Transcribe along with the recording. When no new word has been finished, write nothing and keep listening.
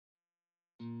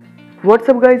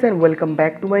WhatsApp guys and welcome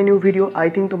back to my new video. I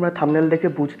think তোমরা thumbnail দেখে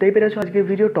বুঝতেই পেরেছো আজকের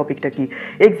ভিডিও টপিকটা কি।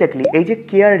 এক্স্যাক্টলি এই যে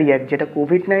কেয়ার রিয়াক্ট, যেটা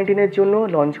কোভিড-19-এর জন্য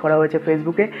লঞ্চ করা হয়েছে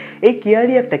ফেসবুকে, এই কেয়ার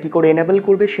রিয়াক্টটা কী করে এনেবল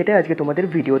করবে সেটা আজকে তোমাদের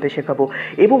ভিডিওতে শেখাবো,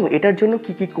 এবং এটার জন্য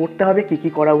কী কী করতে হবে, কী কী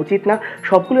করা উচিত না,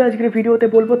 সবগুলো আজকের ভিডিওতে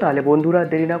বলবো। তাহলে বন্ধুরা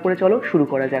দেরি না করে চলো শুরু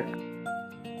করা যাক।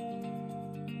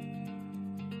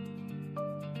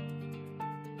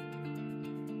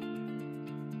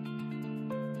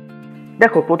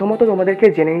 দেখো, প্রথমত তোমাদেরকে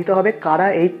জেনে নিতে হবে কারা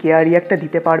এই কেয়ার রিয়াক্টটা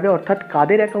দিতে পারবে, অর্থাৎ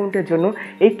কাদের অ্যাকাউন্টের জন্য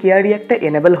এই কেয়ার রিয়াক্টটা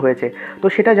এনেবল হয়েছে। তো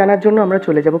সেটা জানার জন্য আমরা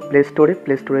চলে যাব প্লে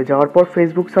স্টোরে যাওয়ার পর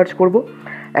ফেসবুক সার্চ করব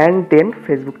অ্যান্ড দেন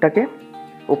ফেসবুকটাকে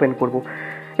ওপেন করব।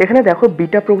 এখানে দেখো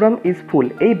বিটা প্রোগ্রাম ইজ ফুল।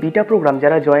 এই বিটা প্রোগ্রাম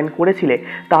যারা জয়েন করেছিলে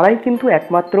তারাই কিন্তু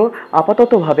একমাত্র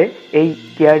আপাততভাবে এই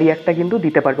কেয়ার রিয়াক্টটা কিন্তু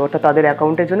দিতে পারবে, অর্থাৎ তাদের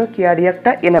অ্যাকাউন্টের জন্য কেয়ার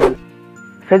রিয়াক্টটা এনেবল।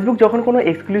 ফেসবুক যখন কোনো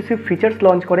এক্সক্লুসিভ ফিচার্স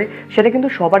লঞ্চ করে সেটা কিন্তু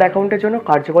সবার অ্যাকাউন্টের জন্য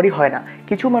কার্যকরী হয় না,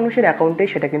 কিছু মানুষের অ্যাকাউন্টে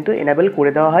সেটা কিন্তু এনেবল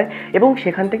করে দেওয়া হয় এবং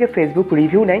সেখান থেকে ফেসবুক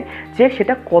রিভিউ নেয় যে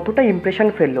সেটা কতটা ইমপ্রেশন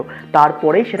ফেললো,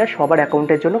 তারপরেই সেটা সবার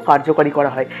অ্যাকাউন্টের জন্য কার্যকরী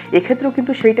করা হয়। এক্ষেত্রেও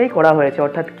কিন্তু সেইটাই করা হয়েছে,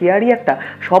 অর্থাৎ কেয়ারি একটা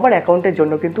সবার অ্যাকাউন্টের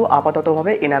জন্য কিন্তু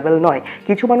আপাততভাবে এনেবল নয়,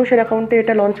 কিছু মানুষের অ্যাকাউন্টে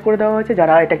এটা লঞ্চ করে দেওয়া হয়েছে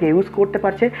যারা এটাকে ইউজ করতে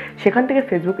পারছে। সেখান থেকে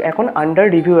ফেসবুক এখন আন্ডার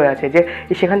রিভিউ হয়ে আছে যে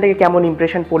সেখান থেকে কেমন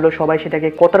ইমপ্রেশন পড়লো, সবাই সেটাকে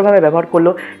কতভাবে ব্যবহার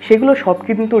করলো, সেগুলো সব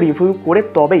কিন্তু রিভিউ করে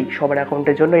তবেই সবার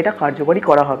অ্যাকাউন্টের জন্য এটা কার্যকরী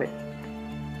করা হবে।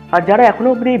 আর যারা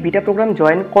এখনও অবধি এই বিটা প্রোগ্রাম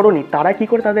জয়েন করোনি তারা কি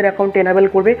করে তাদের অ্যাকাউন্টে এনেবল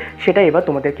করবে সেটা এবার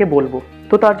তোমাদেরকে বলবো।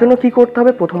 তো তার জন্য কি করতে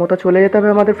হবে, প্রথমত চলে যেতে হবে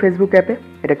আমাদের ফেসবুক অ্যাপে।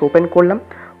 এটাকে ওপেন করলাম,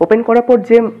 ওপেন করার পর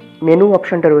যে মেনু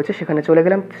অপশানটা রয়েছে সেখানে চলে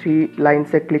গেলাম, 3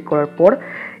 লাইনসে ক্লিক করার পর,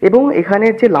 এবং এখানে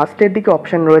যে লাস্টের দিকে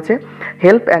অপশান রয়েছে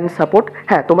হেল্প অ্যান্ড সাপোর্ট।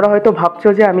 হ্যাঁ, তোমরা হয়তো ভাবছো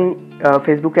যে আমি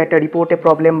ফেসবুকে একটা রিপোর্টে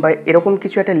প্রবলেম বা এরকম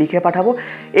কিছু একটা লিখে পাঠাবো।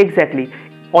 এক্স্যাক্টলি,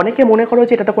 অনেকে মনে করো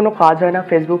যে এটাতে কোনো কাজ হয় না,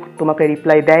 ফেসবুক তোমাকে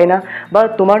রিপ্লাই দেয় না বা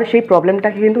তোমার সেই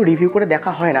প্রবলেমটাকে কিন্তু রিভিউ করে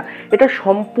দেখা হয় না। এটা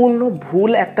সম্পূর্ণ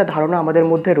ভুল একটা ধারণা আমাদের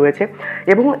মধ্যে রয়েছে,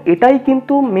 এবং এটাই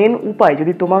কিন্তু মেন উপায়।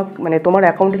 যদি তোমার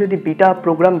অ্যাকাউন্টে যদি বিটা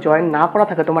প্রোগ্রাম জয়েন না করা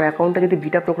থাকে, তোমার অ্যাকাউন্টটা যদি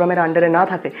বিটা প্রোগ্রামের আন্ডারে না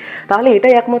থাকে, তাহলে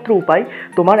এটাই একমাত্র উপায়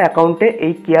তোমার অ্যাকাউন্টে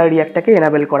এই কেয়ার রিয়াক্টটাকে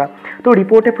এনাবেল করা। তো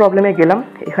রিপোর্টে প্রবলেমে গেলাম,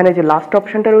 এখানে যে লাস্ট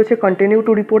অপশানটা রয়েছে কন্টিনিউ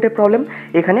টু রিপোর্টে প্রবলেম,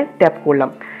 এখানে ট্যাপ করলাম।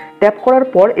 ট্যাপ করার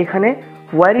পর এখানে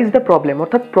হোয়ার ইজ দ্য প্রবলেম,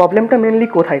 অর্থাৎ প্রবলেমটা মেনলি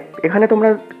কোথায়, এখানে তোমরা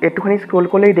একটুখানি স্ক্রোল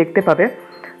করলেই দেখতে পাবে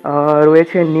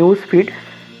রয়েছে news feed.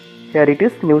 Hair it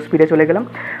is, news ফিডে চলে গেলাম।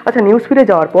 আচ্ছা, নিউজ ফিডে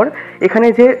যাওয়ার পর এখানে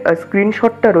যে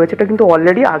স্ক্রিনশটটা রয়েছে এটা কিন্তু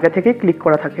অলরেডি আগে থেকে ক্লিক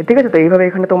করা থাকে, ঠিক আছে? তো এইভাবে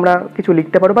এখানে তোমরা কিছু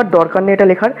লিখতে পারো, বাট দরকার নেই এটা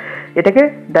লেখার। এটাকে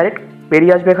ডাইরেক্ট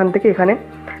বেরিয়ে আসবে এখান থেকে, এখানে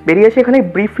বেরিয়ে এসে এখানে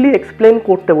ব্রিফলি এক্সপ্লেন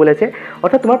করতে বলেছে,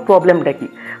 অর্থাৎ তোমার প্রবলেমটা কী।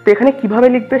 তো এখানে কীভাবে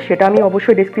লিখবে সেটা আমি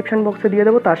অবশ্যই ডিসক্রিপশন বক্সে দিয়ে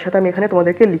দেবো, তার সাথে আমি এখানে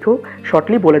তোমাদেরকে লিখেও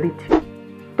শর্টলি বলে দিচ্ছি।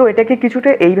 তো এটাকে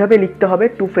কিছুটা এইভাবে লিখতে হবে,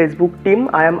 two Facebook team,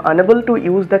 I am unable to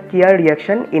use the care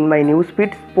reaction in my news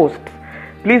feed post,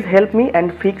 please help me and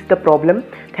fix the problem,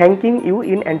 thanking you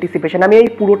in anticipation. আমি এই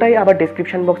পুরোটাই আবার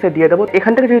ডেসক্রিপশন বক্সে দিয়ে দেবো,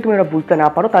 এখান থেকে যদি তুমি এটা বুঝতে না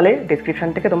পারো তাহলে ডেসক্রিপশন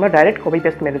থেকে তোমরা ডাইরেক্ট কপি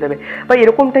পেস্ট মেরে দেবে, বা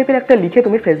এরকম টাইপের একটা লিখে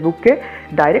তুমি ফেসবুককে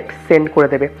ডাইরেক্ট সেন্ড করে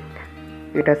দেবে।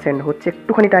 এটা সেন্ড হচ্ছে,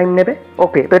 একটুখানি টাইম নেবে।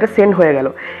 ওকে, তো এটা সেন্ড হয়ে গেল।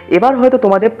 এবার হয়তো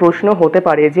তোমাদের প্রশ্ন হতে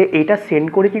পারে যে এটা সেন্ড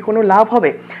করে কি কোনো লাভ হবে?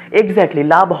 এক্স্যাক্টলি,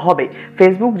 লাভ হবে।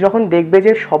 ফেসবুক যখন দেখবে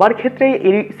যে সবার ক্ষেত্রেই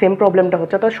এই সেম প্রবলেমটা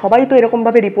হচ্ছে, তো সবাই তো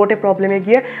এরকমভাবে রিপোর্টে প্রবলেমে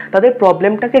গিয়ে তাদের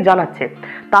প্রবলেমটাকে জানাচ্ছে,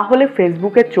 তাহলে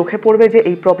ফেসবুকের চোখে পড়বে যে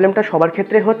এই প্রবলেমটা সবার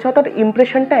ক্ষেত্রে হচ্ছে, অর্থাৎ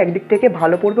ইমপ্রেশনটা একদিক থেকে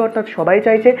ভালো পড়বে, অর্থাৎ সবাই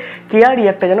চাইছে কেয়ার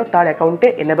রিয়াক্টটা যেন তার অ্যাকাউন্টে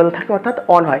এনেবল থাকে, অর্থাৎ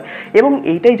অন হয়। এবং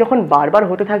এইটাই যখন বারবার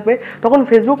হতে থাকবে তখন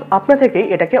ফেসবুক আপনা থেকেই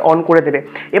এটাকে অন করে দেবে।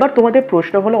 এবার তোমাদের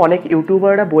প্রশ্ন হলো, অনেক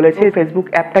ইউটিউবাররা বলেছে ফেসবুক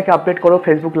অ্যাপটাকে আপডেট করো,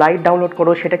 ফেসবুক লাইট ডাউনলোড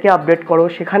করো, সেটাকে আপডেট করো,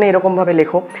 সেখানে এরকমভাবে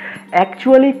লেখো।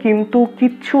 অ্যাকচুয়ালি কিন্তু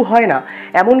কিচ্ছু হয় না।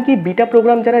 এমনকি বিটা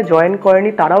প্রোগ্রাম যারা জয়েন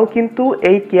করেনি তারাও কিন্তু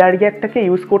এই কেয়ার রিয়াক্টটাকে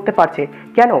ইউজ করতে পারছে।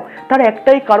 কেন? তার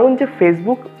একটাই কারণ যে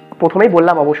ফেসবুক, প্রথমেই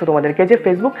বললাম অবশ্য তোমাদেরকে যে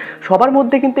ফেসবুক সবার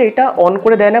মধ্যে কিন্তু এটা অন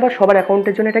করে দেয় না, বা সবার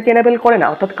অ্যাকাউন্টের জন্য এটাকে এনেবল করে না,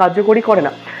 অর্থাৎ কার্যকরী করে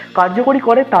না। কার্যকরী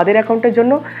করে তাদের অ্যাকাউন্টের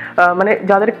জন্য, মানে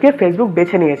যাদেরকে ফেসবুক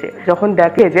বেছে নিয়েছে, যখন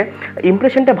দেখে যে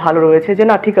ইমপ্রেশনটা ভালো রয়েছে, যে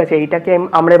না ঠিক আছে এইটাকে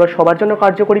আমরা এবার সবার জন্য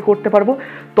কার্যকরী করতে পারবো,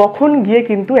 তখন গিয়ে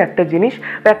কিন্তু একটা জিনিস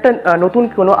বা একটা নতুন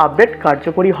কোনো আপডেট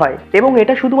কার্যকরী হয়। এবং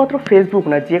এটা শুধুমাত্র ফেসবুক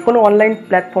না, যে কোনো অনলাইন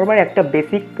প্ল্যাটফর্মের একটা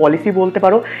বেসিক পলিসি বলতে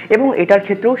পারো, এবং এটার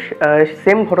ক্ষেত্রেও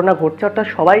সেম ঘটনা ঘটছে, অর্থাৎ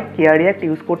সবাই কেয়ার রিয়াক্ট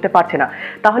ইউজ করতে পারছে না।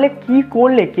 তাহলে কি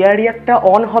করলে কেয়ার রিয়াক্টটা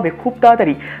অন হবে খুব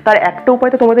তাড়াতাড়ি? তার একটা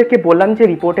উপায় তো তোমাদেরকে বললাম যে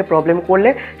রিপোর্টে প্রবলেম করলে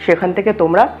সেখান থেকে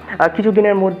তোমরা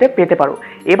কিছুদিনের মধ্যে পেতে পারো।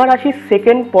 এবার আসি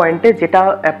সেকেন্ড পয়েন্টে, যেটা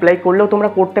অ্যাপ্লাই করলেও তোমরা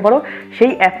করতে পারো।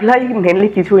 সেই অ্যাপ্লাই মেনলি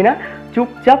কিছুই না,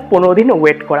 চুপচাপ 15 দিন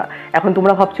ওয়েট করা। এখন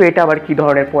তোমরা ভাবছো এটা আবার কী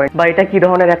ধরনের পয়েন্ট বা এটা কী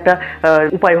ধরনের একটা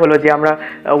উপায় হলো যে আমরা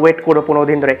ওয়েট করো 15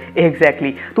 দিন ধরে।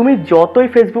 এক্স্যাক্টলি, তুমি যতই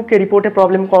ফেসবুকে রিপোর্টে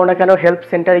প্রবলেম করো না কেন, হেল্প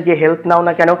সেন্টারে গিয়ে হেল্প নাও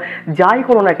না কেন, যাই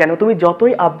করো না কেন, তুমি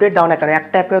যতই আপডেট দাও না কেন,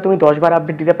 একটা অ্যাপে তুমি 10 বার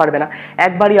আপডেট দিতে পারবে না,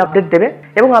 একবারই আপডেট দেবে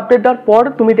এবং আপডেট দেওয়ার পর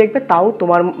তুমি দেখবে তাও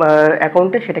তোমার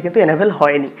অ্যাকাউন্টে সেটা কিন্তু এনেবল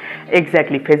হয়নি।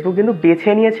 এক্স্যাক্টলি, ফেসবুক কিন্তু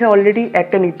বেছে নিয়েছে অলরেডি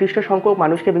একটা নির্দিষ্ট সংখ্যক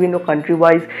মানুষকে বিভিন্ন কান্ট্রি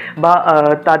ওয়াইজ বা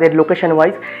তাদের লোকেশন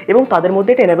ওয়াইজ, এবং তাদের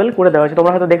মধ্যে এটা এনেবল করে দেওয়া হয়েছে।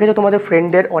 তোমরা হয়তো দেখেছো তোমাদের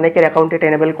ফ্রেন্ডদের অনেকের অ্যাকাউন্টে এটা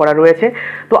এনেবল করা রয়েছে,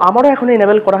 তো আমারও এখনও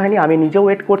এনেবল করা হয়নি, আমি নিজেও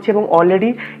ওয়েট করছি এবং অলরেডি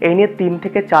এই নিয়ে 3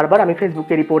 থেকে 4 বার আমি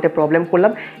ফেসবুকে রিপোর্টে প্রবলেম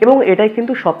করলাম এবং এটাই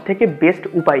কিন্তু সব থেকে বেস্ট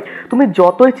উপায়। তুমি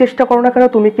যতই চেষ্টা করো না কেন,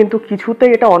 তুমি কিন্তু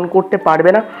কিছুতেই এটা অন করতে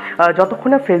পারবে না যতক্ষণ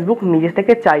না ফেসবুক নিজে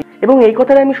থেকে চাই। এবং এই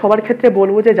কথাটা আমি সবার ক্ষেত্রে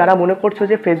বলবো যে যারা মনে করছো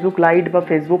যে ফেসবুক লাইট বা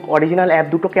ফেসবুক অরিজিনাল অ্যাপ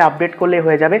দুটোকে আপডেট করলে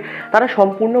হয়ে যাবে, তারা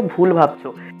সম্পূর্ণ ভুল ভাবছো।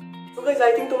 তো গাইস,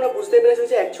 আই থিঙ্ক তোমরা বুঝতে পেরেছো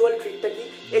যে অ্যাকচুয়াল ট্রিকটা কি।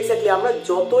 এক্স্যাক্টলি, আমরা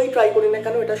যতই ট্রাই করি না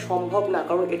কেন এটা সম্ভব না,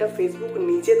 কারণ এটা ফেসবুক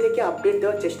নিজে থেকে আপডেট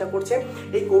দেওয়ার চেষ্টা করছে।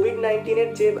 এই কোভিড-19-এর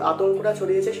যে আতঙ্কটা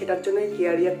ছড়িয়েছে সেটার জন্য এই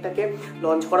কেয়ারি অ্যাপটাকে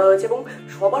লঞ্চ করা হয়েছে এবং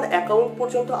সবার অ্যাকাউন্ট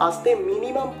পর্যন্ত আসতে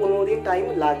মিনিমাম 15 দিন টাইম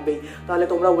লাগবেই। তাহলে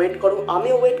তোমরা ওয়েট করো,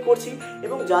 আমিও ওয়েট করছি,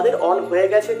 এবং যাদের অন হয়ে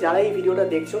গেছে, যারা এই ভিডিওটা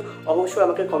দেখছো, অবশ্যই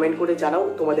আমাকে কমেন্ট করে জানাও,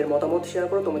 তোমাদের মতামত শেয়ার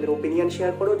করো, তোমাদের ওপিনিয়ন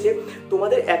শেয়ার করো যে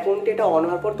তোমাদের অ্যাকাউন্টে এটা অন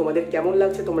হওয়ার পর তোমাদের কেমন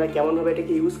লাগছে, তোমরা কেমনভাবে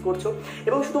এটাকে ইউজ করছো।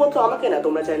 এবং শুধুমাত্র আমাকে না,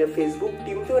 তোমরা চাইলে ফেসবুক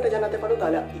টিমকেও এটা জানাতে পারো,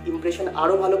 তাহলে ইমপ্রেশন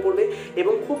আরও ভালো পড়বে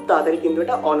এবং খুব তাড়াতাড়ি কিন্তু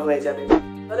এটা অন হয়ে যাবে।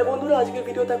 তাহলে বন্ধুরা, আজকের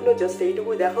ভিডিও থাকলো জাস্ট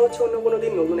এইটুকুই। দেখা হচ্ছে অন্য কোনো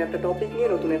দিন নতুন একটা টপিক নিয়ে,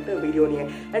 নতুন একটা ভিডিও নিয়ে।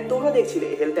 অ্যান্ড তোমরা দেখছিলে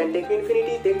হেলথ অ্যান্ড টেক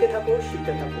ইনফিনিটি। দেখতে থাকো,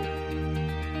 শিখতে থাকো।